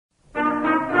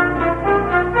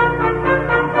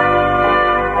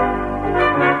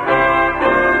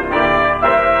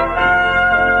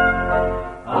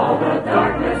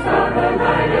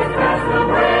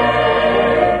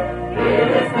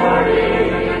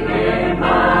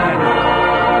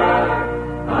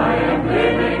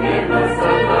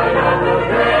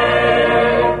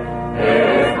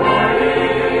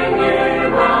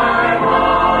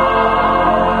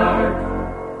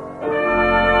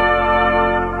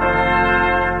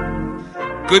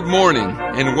Good morning,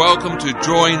 and welcome to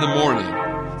Joy in the Morning.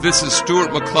 This is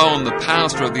Stuart McClellan, the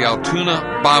pastor of the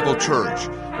Altoona Bible Church.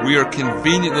 We are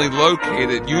conveniently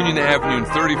located at Union Avenue and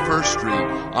 31st Street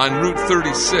on Route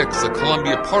 36, the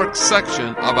Columbia Park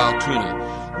section of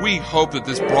Altoona. We hope that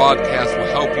this broadcast will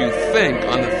help you think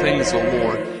on the things of the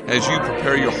Lord as you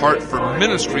prepare your heart for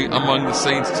ministry among the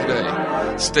saints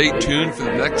today. Stay tuned for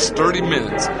the next 30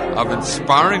 minutes of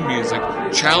inspiring music,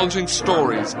 challenging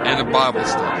stories, and a Bible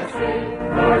study.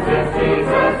 Lord,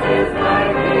 Jesus is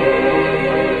my name.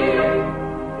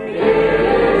 It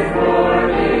is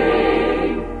morning.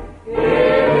 It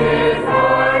is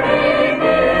morning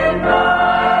in my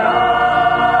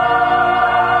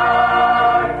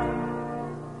heart.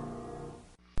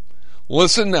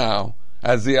 Listen now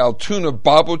as the Altoona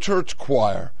Bible Church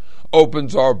Choir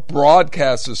opens our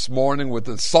broadcast this morning with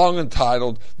a song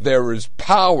entitled, There is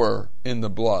Power in the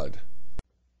Blood.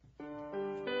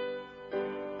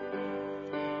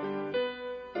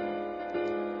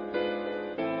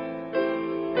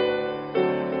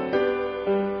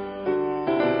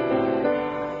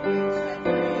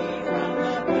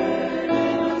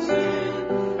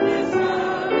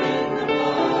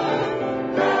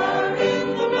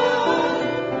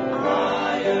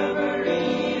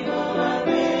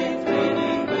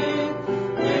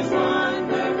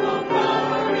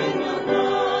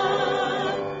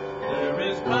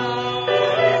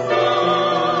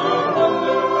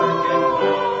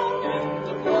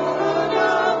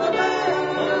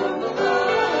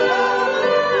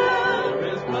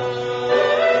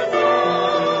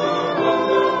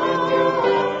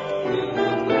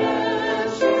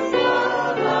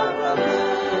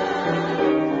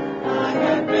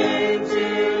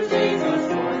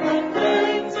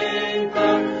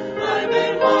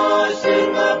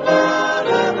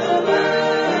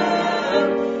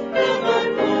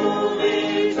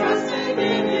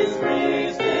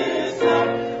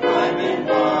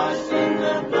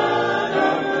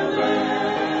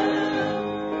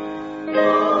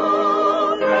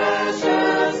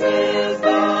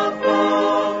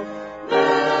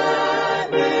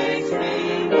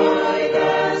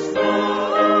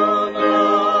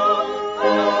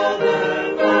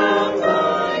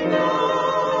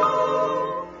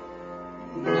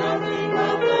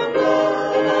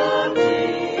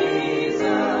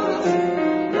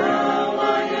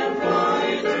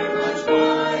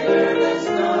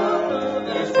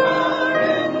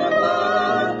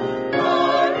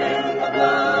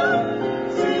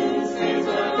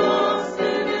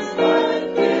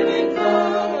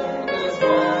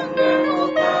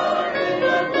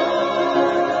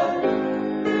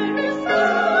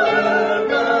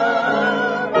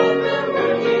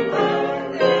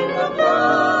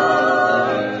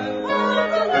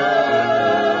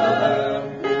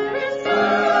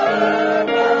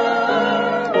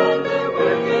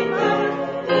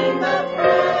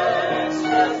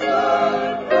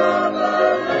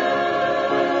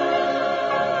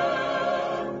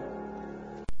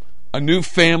 A new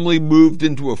family moved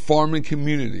into a farming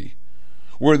community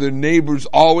where the neighbors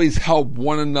always helped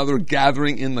one another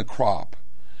gathering in the crop.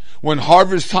 When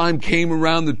harvest time came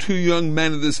around, the two young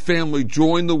men of this family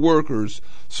joined the workers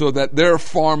so that their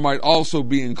farm might also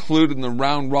be included in the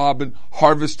round-robin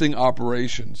harvesting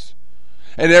operations.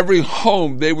 At every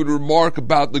home, they would remark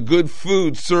about the good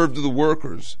food served to the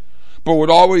workers, but would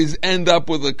always end up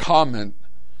with a comment,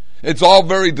 "It's all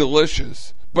very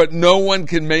delicious, but no one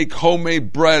can make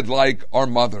homemade bread like our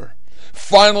mother."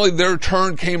 Finally, their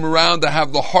turn came around to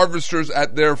have the harvesters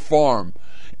at their farm.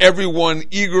 Everyone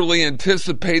eagerly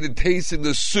anticipated tasting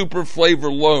the super flavor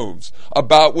loaves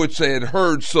about which they had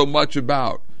heard so much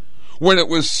about. When it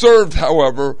was served,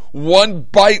 however, one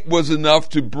bite was enough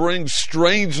to bring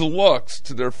strange looks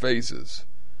to their faces.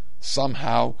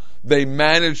 Somehow, they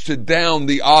managed to down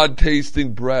the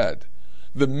odd-tasting bread.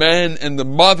 The men and the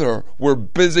mother were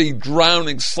busy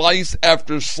drowning slice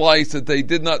after slice that they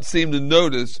did not seem to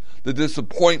notice the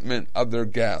disappointment of their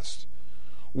guests.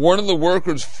 One of the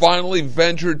workers finally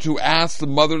ventured to ask the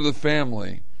mother of the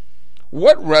family,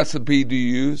 "What recipe do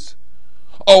you use?"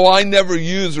 "Oh, I never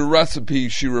use a recipe,"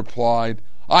 she replied.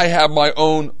 "I have my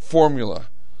own formula."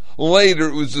 Later,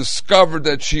 it was discovered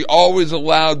that she always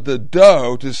allowed the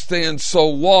dough to stand so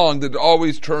long that it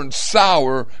always turned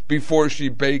sour before she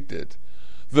baked it.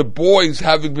 The boys,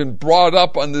 having been brought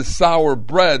up on this sour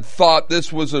bread, thought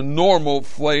this was a normal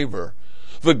flavor.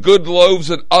 The good loaves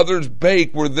that others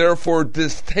bake were therefore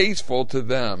distasteful to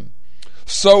them.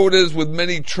 So it is with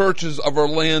many churches of our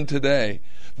land today.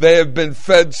 They have been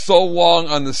fed so long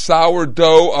on the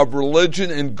sourdough of religion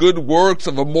and good works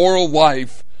of a moral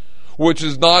life, which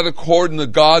is not according to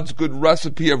God's good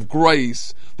recipe of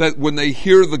grace, that when they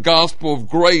hear the gospel of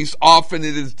grace, often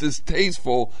it is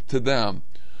distasteful to them.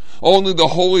 Only the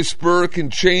Holy Spirit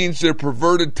can change their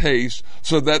perverted taste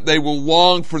so that they will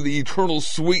long for the eternal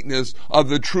sweetness of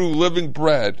the true living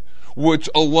bread, which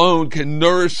alone can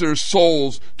nourish their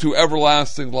souls to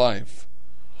everlasting life.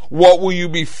 What will you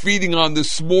be feeding on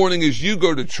this morning as you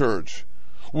go to church?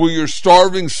 Will your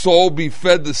starving soul be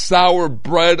fed the sour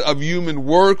bread of human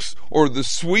works or the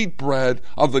sweet bread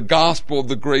of the gospel of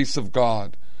the grace of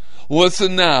God?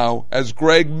 Listen now as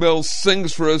Greg Mills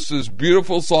sings for us this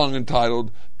beautiful song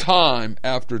entitled Time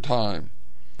After Time.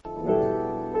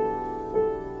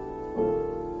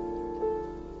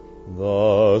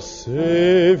 The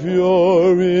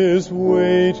Savior is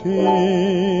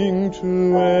waiting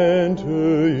to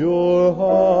enter your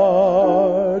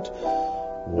heart.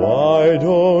 Why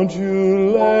don't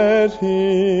you let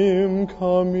Him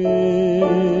come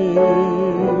in?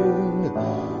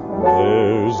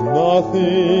 There's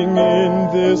nothing in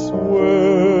this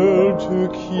world to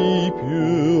keep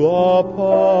you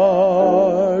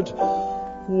apart.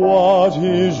 What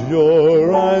is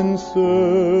your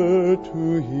answer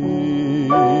to Him?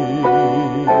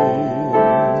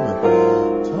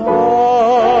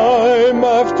 Time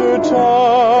after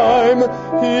time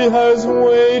He has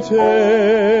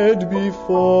waited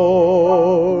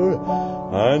before,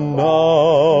 and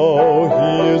now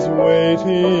He is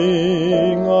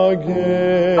waiting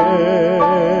again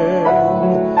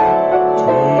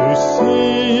to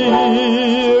see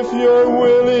if you're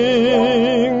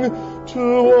willing to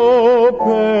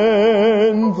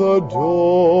open the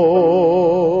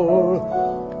door.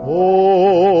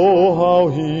 Oh, how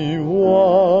He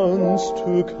wants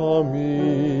to come in.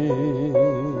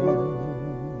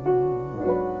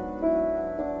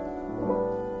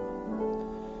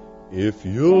 If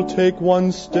you'll take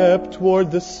one step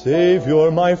toward the Savior,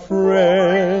 my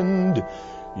friend,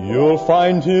 you'll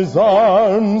find His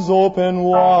arms open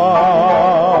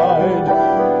wide.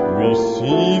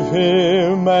 Receive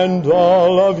Him and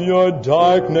all of your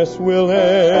darkness will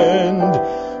end.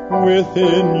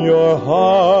 Within your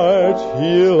heart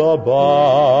He'll abide.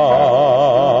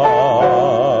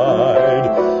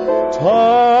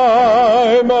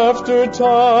 Time after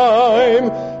time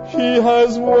He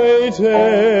has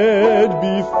waited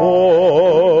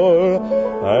before,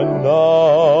 and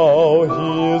now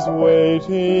He is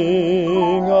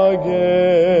waiting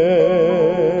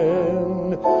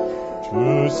again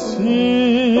to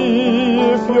see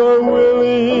if you're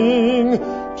willing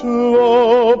to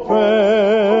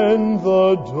open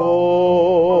the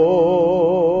door.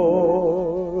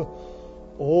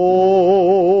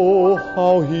 Oh,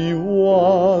 how He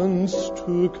wants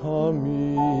to come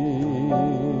in.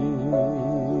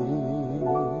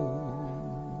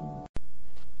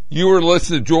 You are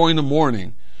listening to Joy in the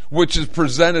Morning, which is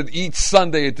presented each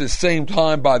Sunday at the same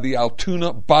time by the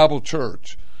Altoona Bible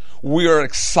Church. We are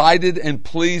excited and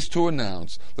pleased to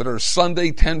announce that our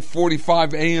Sunday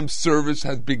 10:45 a.m. service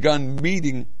has begun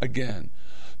meeting again.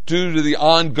 Due to the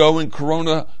ongoing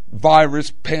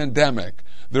coronavirus pandemic,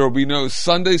 there will be no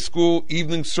Sunday school,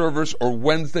 evening service, or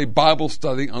Wednesday Bible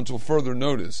study until further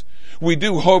notice. We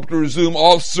do hope to resume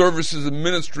all services and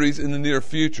ministries in the near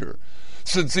future.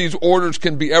 Since these orders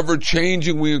can be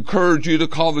ever-changing, we encourage you to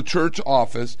call the church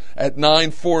office at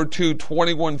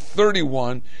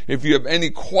 942-2131 if you have any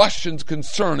questions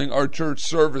concerning our church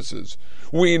services.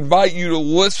 We invite you to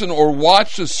listen or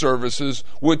watch the services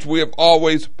which we have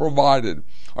always provided.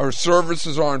 Our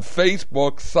services are on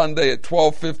Facebook Sunday at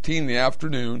 12:15 in the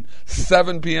afternoon,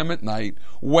 7 p.m. at night,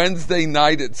 Wednesday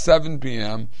night at 7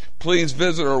 p.m. Please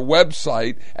visit our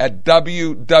website at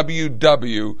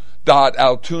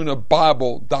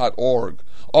www.altoonabible.org.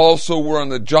 Also, we're on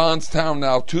the Johnstown and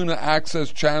Altoona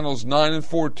Access Channels 9 and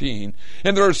 14,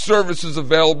 and there are services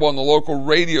available on the local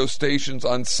radio stations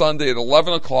on Sunday at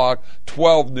 11 o'clock,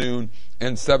 12 noon,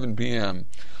 and 7 p.m.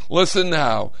 Listen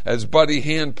now as Buddy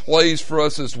Hand plays for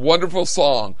us this wonderful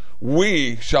song,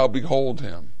 We Shall Behold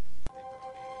Him.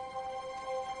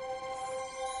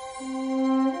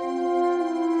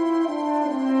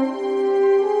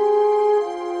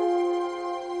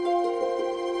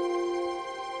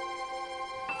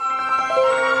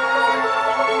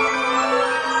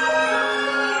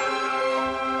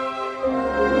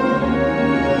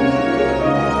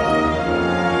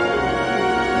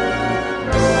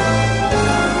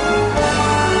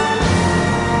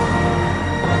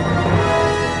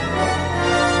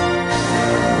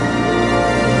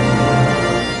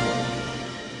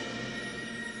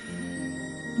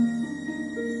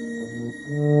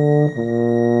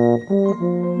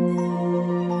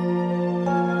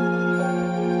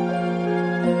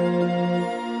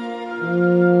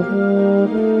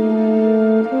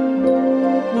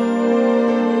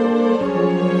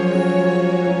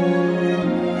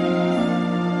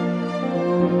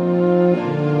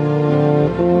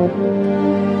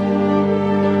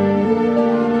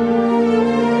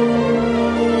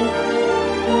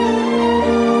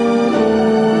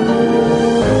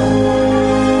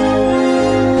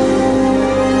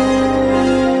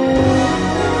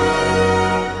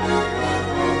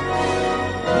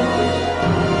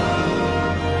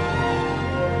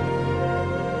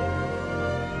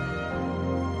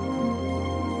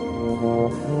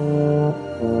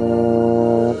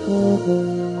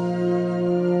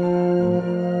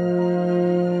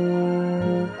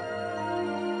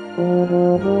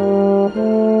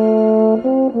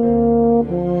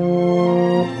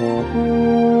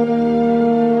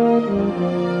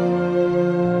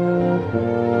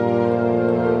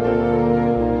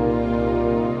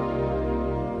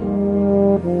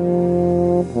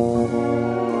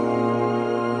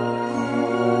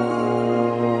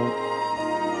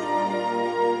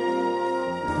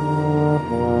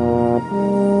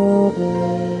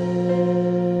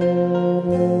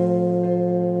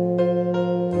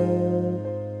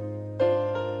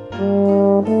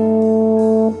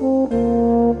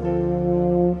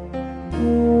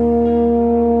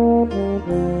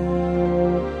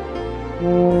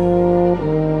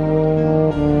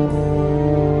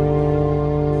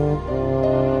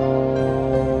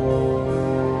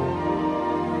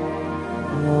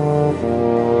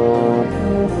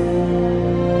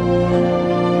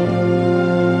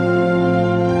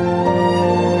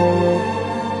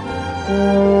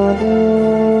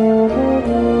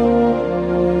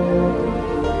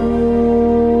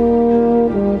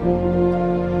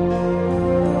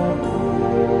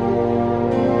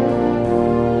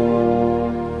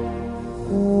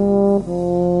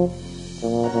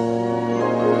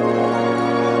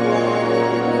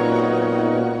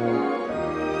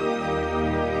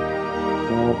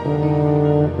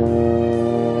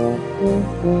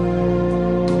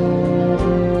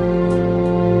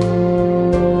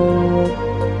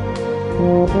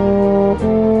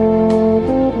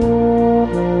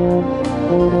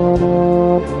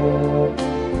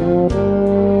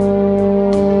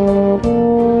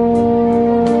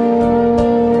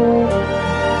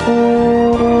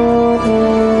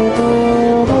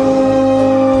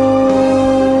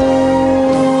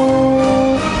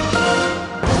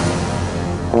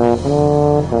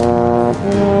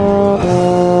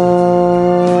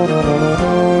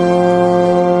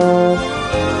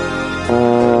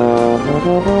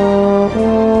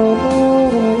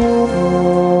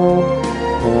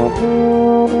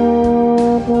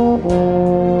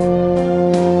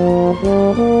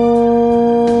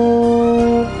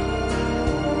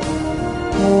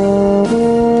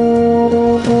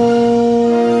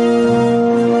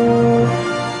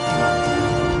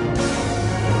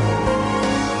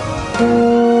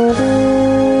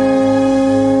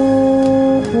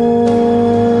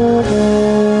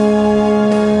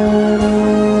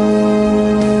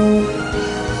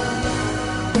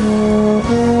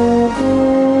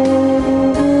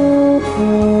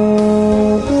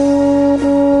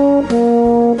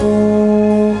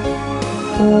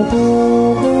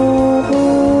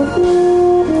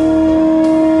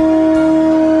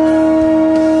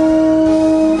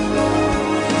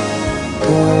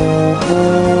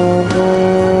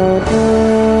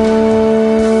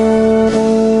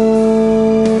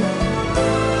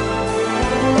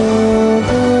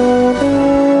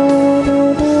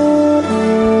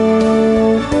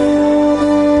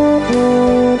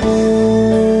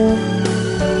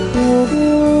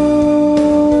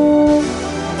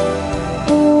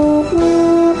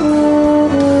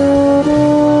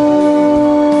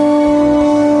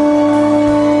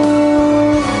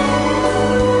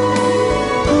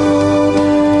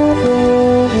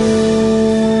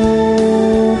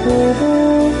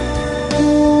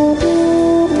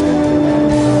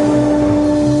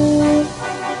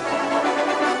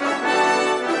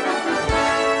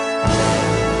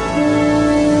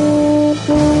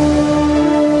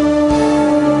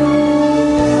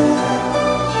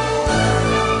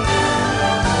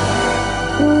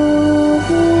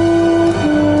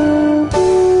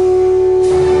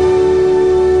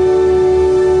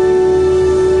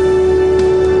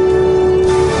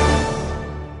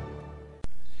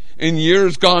 In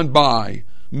years gone by,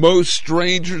 most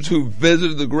strangers who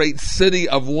visited the great city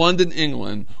of London,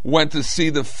 England, went to see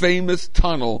the famous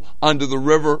tunnel under the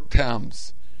River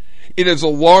Thames. It is a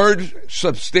large,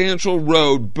 substantial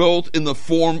road built in the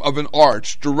form of an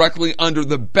arch directly under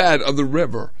the bed of the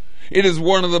river. It is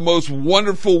one of the most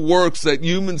wonderful works that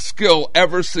human skill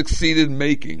ever succeeded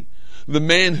making. The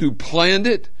man who planned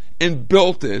it and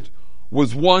built it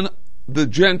was one of the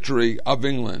gentry of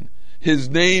England.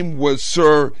 His name was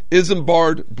Sir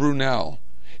Isambard Brunel.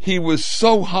 He was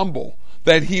so humble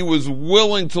that he was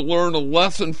willing to learn a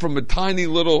lesson from a tiny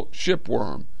little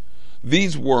shipworm.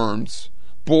 These worms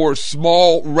bore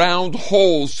small round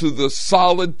holes to the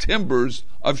solid timbers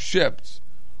of ships.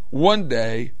 One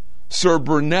day, Sir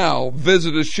Brunel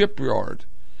visited a shipyard.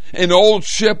 An old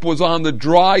ship was on the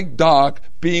dry dock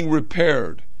being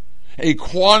repaired, a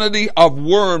quantity of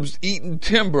worms-eaten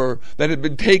timber that had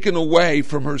been taken away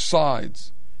from her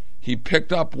sides. He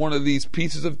picked up one of these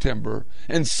pieces of timber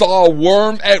and saw a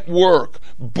worm at work,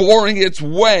 boring its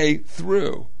way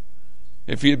through.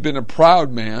 If he had been a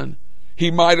proud man,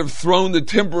 he might have thrown the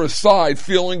timber aside,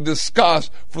 feeling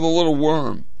disgust for the little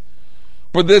worm.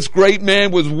 But this great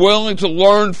man was willing to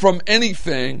learn from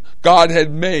anything God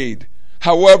had made,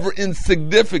 however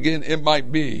insignificant it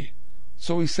might be.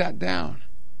 So he sat down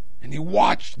and he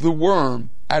watched the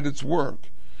worm at its work.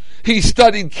 He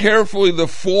studied carefully the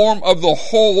form of the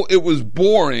hole it was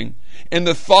boring, and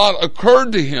the thought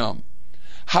occurred to him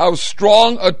how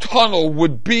strong a tunnel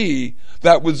would be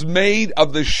that was made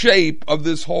of the shape of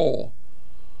this hole.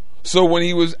 So when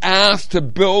he was asked to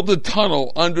build a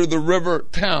tunnel under the river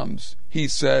Thames, he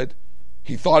said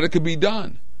he thought it could be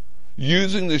done.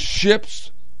 Using the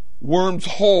ship's worm's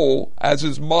hole as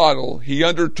his model, he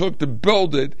undertook to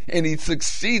build it, and he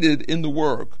succeeded in the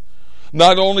work.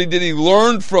 Not only did he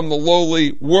learn from the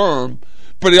lowly worm,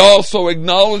 but he also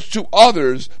acknowledged to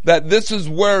others that this is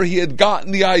where he had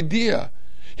gotten the idea.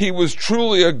 He was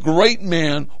truly a great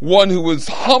man, one who was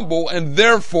humble and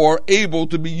therefore able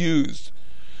to be used.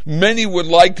 Many would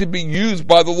like to be used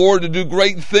by the Lord to do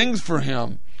great things for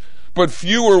him, but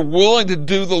few are willing to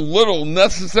do the little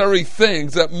necessary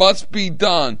things that must be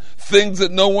done, things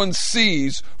that no one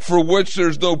sees, for which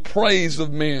there's no praise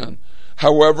of man.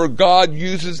 However, God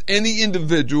uses any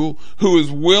individual who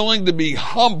is willing to be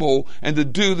humble and to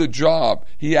do the job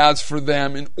He has for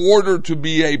them in order to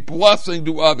be a blessing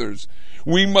to others.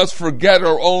 We must forget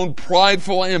our own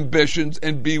prideful ambitions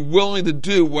and be willing to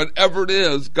do whatever it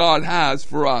is God has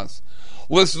for us.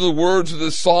 Listen to the words of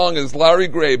this song as Larry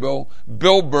Graybill,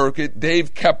 Bill Burkett,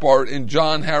 Dave Kephart, and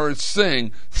John Harris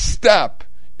sing, "Step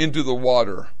into the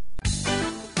Water."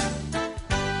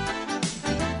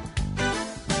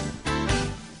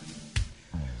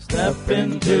 Step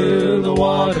into the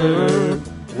water,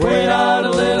 wade out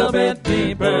a little bit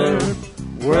deeper,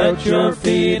 wet your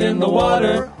feet in the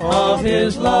water of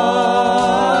His love.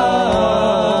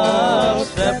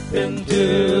 Step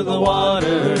into the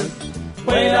water,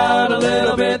 wade out a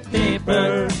little bit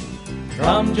deeper,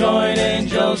 come join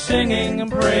angels singing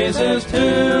praises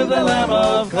to the Lamb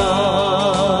of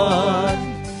God.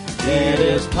 It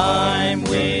is time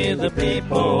we the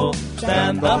people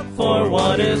stand up for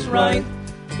what is right.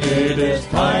 It is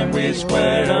time we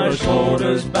squared our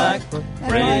shoulders back,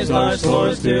 raise our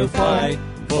swords to fight.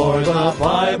 For the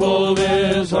Bible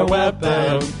is our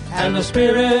weapon, and the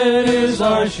Spirit is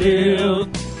our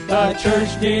shield. The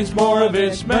church needs more of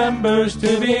its members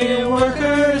to be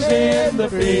workers in the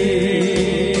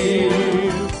field.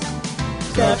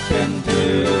 Step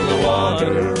into the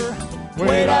water,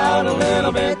 wade out a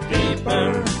little bit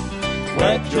deeper,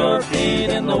 wet your feet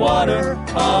in the water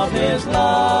of His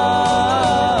love.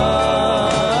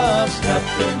 Step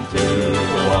into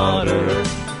the water,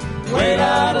 wade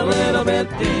out a little bit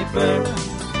deeper,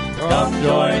 come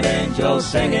join angels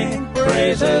singing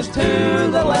praises to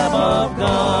the Lamb of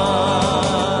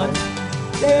God.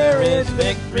 There is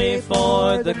victory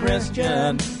for the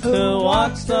Christian who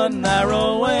walks the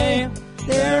narrow way.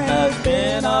 There has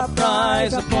been a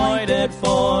prize appointed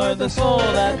for the soul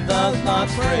that does not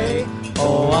stray.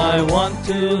 Oh, I want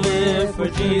to live for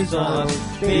Jesus,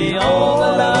 be all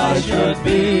that I should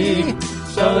be,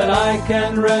 so that I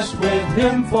can rest with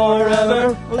Him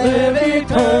forever, live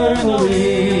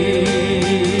eternally.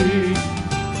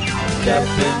 Step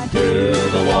into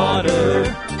the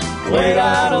water, wade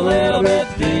out a little bit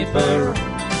deeper,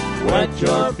 wet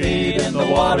your feet in the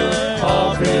water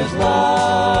of His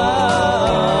love.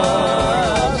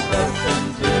 Step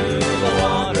into the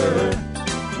water,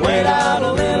 wade out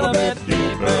a little bit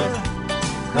deeper,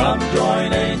 come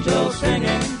join angels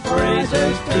singing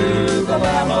praises to the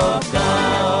Lamb of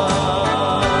God.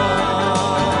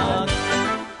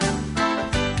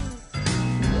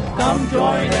 Come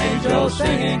join angels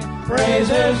singing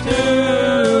praises to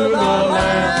the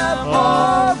Lamb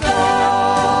of God.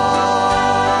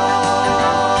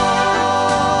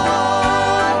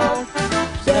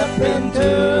 Step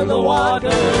into the water.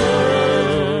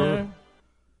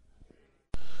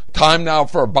 Time now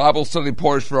for our Bible study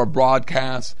portion for our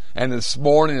broadcast. And this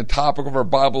morning, the topic of our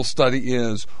Bible study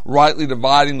is rightly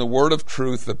dividing the word of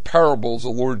truth, the parables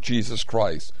of the Lord Jesus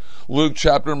Christ. Luke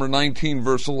chapter number 19,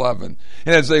 verse 11.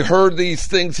 And as they heard these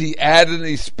things, he added and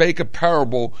he spake a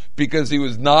parable, because he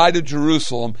was nigh to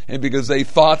Jerusalem, and because they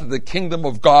thought that the kingdom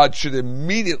of God should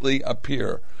immediately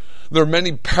appear. There are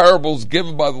many parables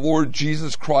given by the Lord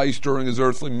Jesus Christ during his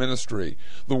earthly ministry.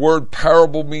 The word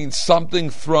parable means something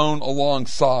thrown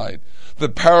alongside. The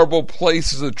parable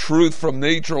places a truth from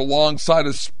nature alongside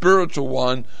a spiritual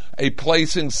one, a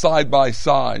placing side by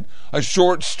side. A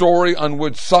short story on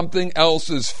which something else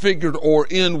is figured, or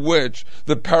in which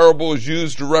the parable is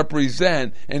used to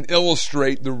represent and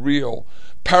illustrate the real.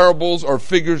 Parables are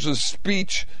figures of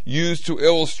speech used to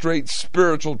illustrate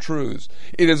spiritual truths.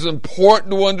 It is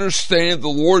important to understand the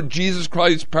Lord Jesus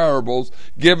Christ's parables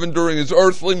given during his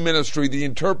earthly ministry. The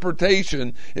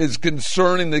interpretation is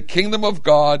concerning the kingdom of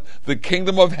God, the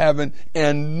kingdom of heaven,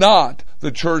 and not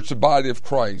the church, the body of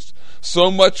Christ. So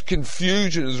much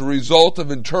confusion is a result of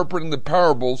interpreting the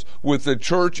parables with the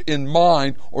church in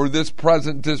mind, or this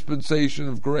present dispensation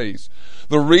of grace.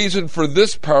 The reason for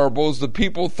this parable is the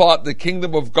people thought the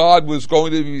kingdom of God was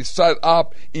going to be set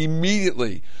up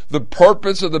immediately. The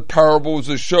purpose of the parable was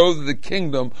to show that the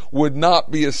kingdom would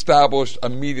not be established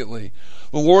immediately.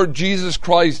 The Lord Jesus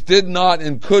Christ did not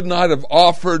and could not have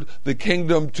offered the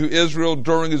kingdom to Israel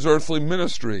during his earthly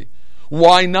ministry.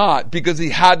 Why not? Because he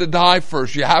had to die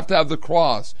first. You have to have the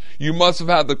cross. You must have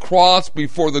had the cross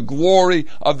before the glory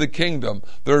of the kingdom.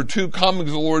 There are two comings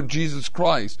of the Lord Jesus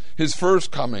Christ. His first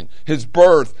coming, his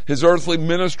birth, his earthly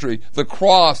ministry, the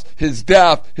cross, his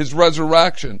death, his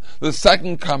resurrection. The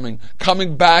second coming,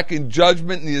 coming back in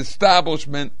judgment and the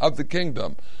establishment of the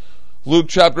kingdom. Luke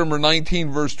chapter number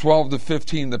 19, verse 12 to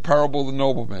 15, the parable of the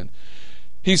nobleman.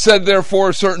 He said, therefore,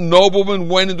 a certain nobleman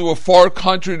went into a far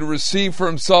country to receive for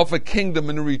himself a kingdom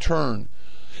in return.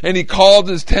 And he called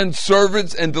his 10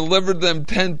 servants and delivered them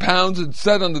 10 pounds and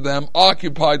said unto them,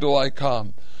 occupy till I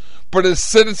come. But his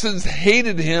citizens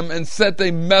hated him and sent a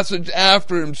message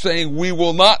after him, saying, we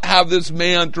will not have this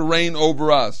man to reign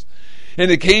over us. And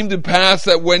it came to pass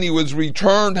that when he was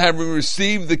returned, having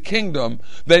received the kingdom,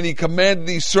 then he commanded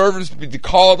these servants to be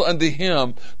called unto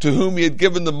him, to whom he had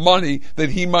given the money, that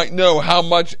he might know how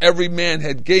much every man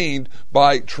had gained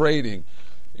by trading.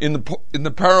 In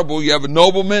the parable, you have a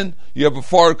nobleman, you have a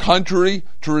far country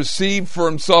to receive for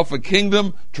himself a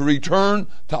kingdom, to return,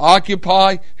 to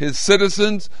occupy. His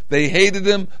citizens, they hated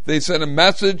him, they sent a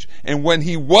message, and when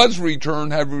he was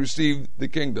returned, having received the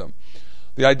kingdom.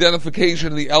 The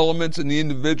identification of the elements and the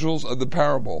individuals of the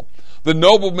parable. The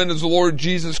nobleman is the Lord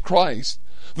Jesus Christ.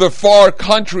 The far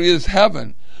country is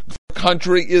heaven. The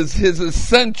country is his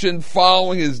ascension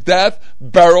following his death,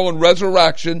 burial, and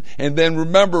resurrection. And then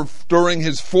remember, during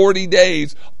his 40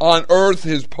 days on earth,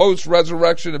 his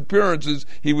post-resurrection appearances,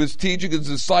 he was teaching his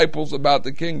disciples about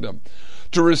the kingdom.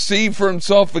 To receive for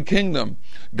himself a kingdom.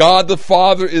 God the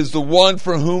Father is the one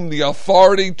for whom the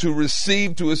authority to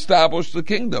receive, to establish the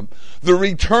kingdom. The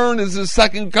return is his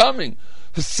second coming.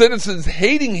 The citizens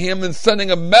hating him and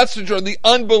sending a message are the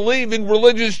unbelieving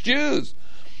religious Jews.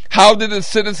 How did the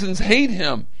citizens hate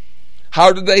him?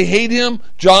 How did they hate him?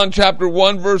 John chapter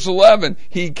 1 verse 11.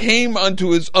 He came unto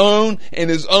his own, and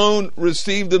his own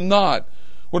received him not.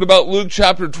 What about Luke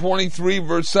chapter 23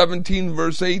 verse 17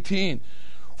 verse 18?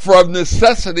 For of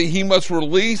necessity he must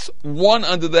release one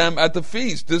unto them at the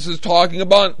feast. This is talking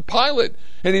about Pilate.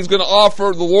 And he's going to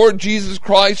offer the Lord Jesus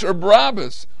Christ or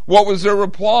Barabbas. What was their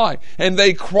reply? And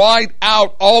they cried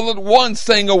out all at once,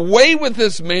 saying, away with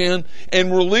this man,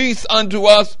 and release unto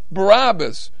us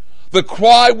Barabbas. The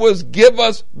cry was, give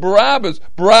us Barabbas.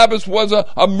 Barabbas was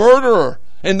a murderer.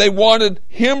 And they wanted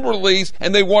him released,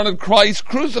 and they wanted Christ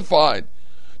crucified.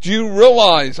 Do you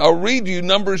realize, I'll read you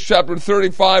Numbers chapter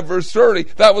 35 verse 30,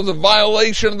 that was a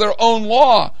violation of their own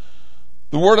law.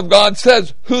 The Word of God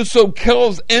says, whoso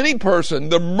kills any person,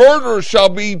 the murderer shall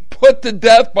be put to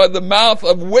death by the mouth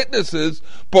of witnesses,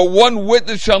 but one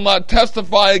witness shall not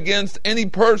testify against any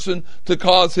person to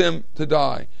cause him to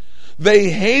die. They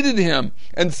hated him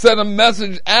and sent a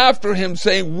message after him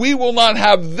saying, we will not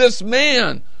have this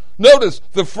man. Notice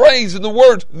the phrase in the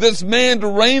words, this man to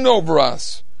reign over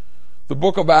us. The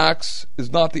book of Acts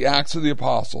is not the Acts of the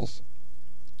Apostles.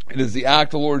 It is the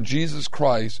act of the Lord Jesus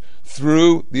Christ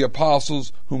through the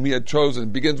apostles whom he had chosen.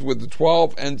 It begins with the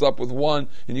 12, ends up with 1,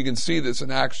 and you can see this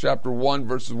in Acts chapter 1,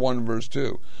 verses 1 and verse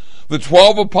 2. The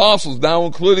 12 apostles, now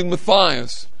including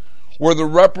Matthias, were the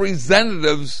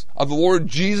representatives of the Lord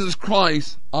Jesus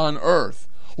Christ on earth.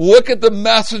 Look at the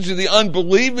message of the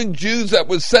unbelieving Jews that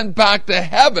was sent back to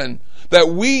heaven, that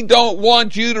we don't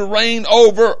want you to reign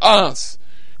over us.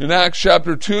 In Acts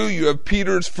chapter 2, you have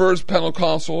Peter's first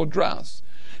Pentecostal address.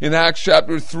 In Acts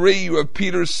chapter 3, you have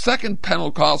Peter's second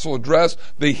Pentecostal address,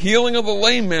 the healing of the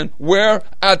lame man, where?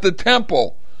 At the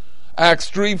temple.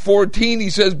 Acts 3:14, he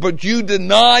says, but you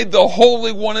denied the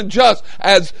Holy One and just.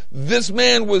 As this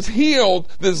man was healed,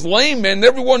 this lame man,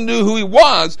 everyone knew who he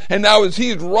was, and now as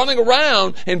he's running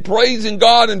around and praising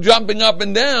God and jumping up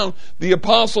and down, the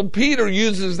Apostle Peter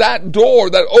uses that door,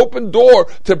 that open door,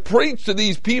 to preach to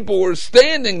these people who are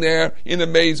standing there in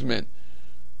amazement.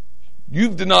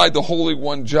 You've denied the Holy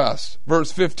One just.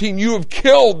 Verse 15, you have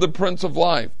killed the Prince of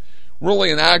Life.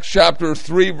 Really, in Acts chapter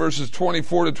 3, verses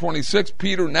 24 to 26,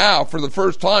 Peter now, for the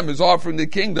first time, is offering the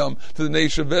kingdom to the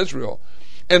nation of Israel.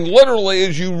 And literally,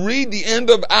 as you read the end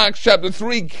of Acts chapter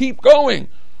 3, keep going.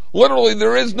 Literally,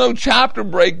 there is no chapter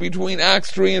break between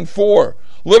Acts 3 and 4.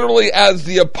 Literally, as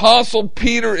the Apostle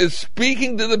Peter is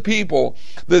speaking to the people,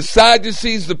 the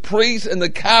Sadducees, the priests, and the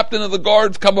captain of the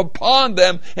guards come upon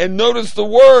them, and notice the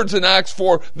words in Acts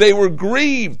 4, they were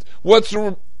grieved. What's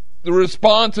the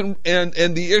response and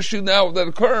the issue now that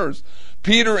occurs?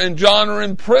 Peter and John are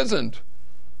imprisoned.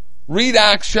 Read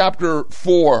Acts chapter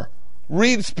 4.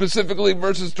 Read specifically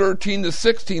verses 13 to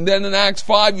 16. Then in Acts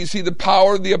 5 you see the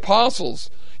power of the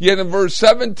apostles. Yet in verse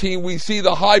 17 we see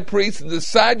the high priest and the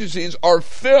Sadducees are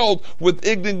filled with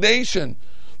indignation.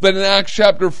 Then in Acts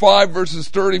chapter 5 verses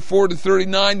 34 to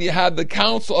 39 you have the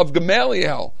council of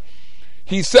Gamaliel.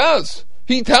 He tells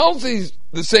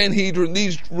the Sanhedrin,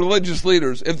 these religious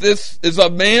leaders, if this is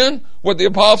of man, what the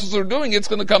apostles are doing, it's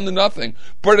going to come to nothing.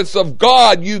 But it's of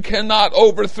God, you cannot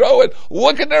overthrow it.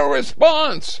 Look at their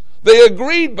response. They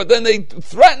agreed, but then they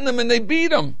threatened them and they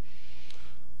beat them.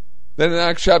 Then in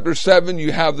Acts chapter 7,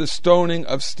 you have the stoning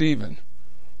of Stephen.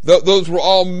 Those were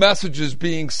all messages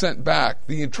being sent back.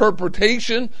 The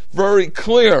interpretation, very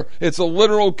clear. It's a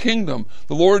literal kingdom.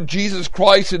 The Lord Jesus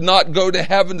Christ did not go to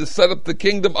heaven to set up the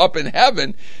kingdom up in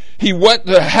heaven. He went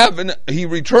to heaven, he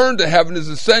returned to heaven, his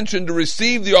ascension, to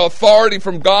receive the authority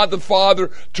from God the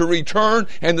Father to return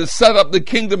and to set up the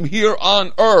kingdom here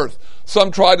on earth.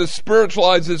 Some try to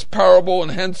spiritualize this parable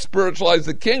and hence spiritualize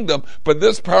the kingdom, but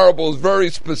this parable is very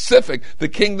specific. The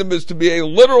kingdom is to be a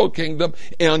literal kingdom,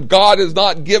 and God has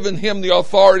not given him the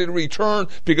authority to return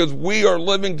because we are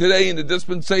living today in the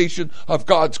dispensation of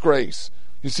God's grace.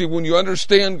 You see, when you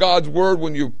understand God's word,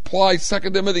 when you apply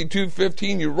 2 Timothy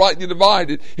 2:15, you rightly divide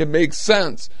it, it makes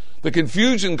sense. The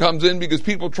confusion comes in because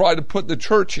people try to put the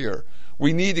church here.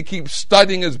 We need to keep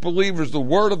studying as believers the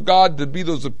Word of God to be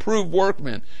those approved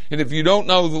workmen. And if you don't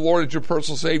know the Lord as your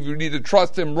personal Savior, you need to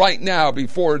trust Him right now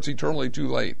before it's eternally too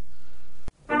late.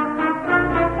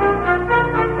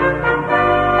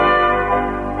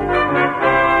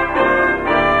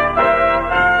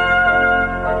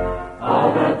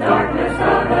 All the darkness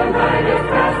of the night is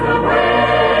passed away.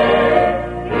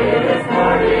 It is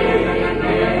morning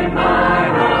in my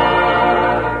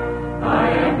heart. I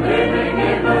am living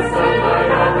in the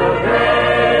sunlight of the day.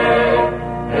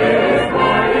 It is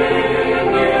morning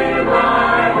in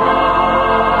my heart.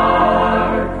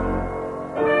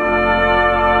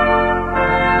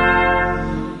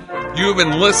 You have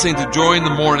been listening to Joy in the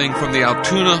Morning from the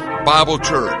Altoona Bible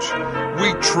Church.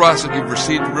 We trust that you've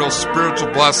received a real spiritual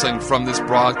blessing from this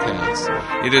broadcast.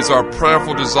 It is our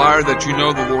prayerful desire that you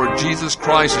know the Lord Jesus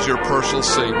Christ is your personal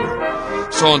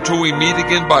Savior. So until we meet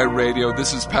again by radio,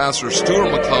 this is Pastor Stuart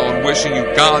McClellan wishing you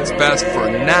God's best for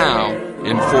now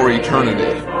and for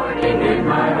eternity.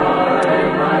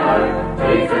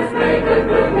 Jesus made the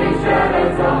gloomy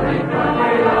shadows all in one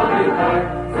day all depart.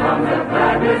 Songs of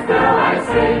gladness now I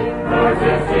sing, Lord,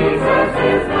 Jesus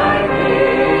is my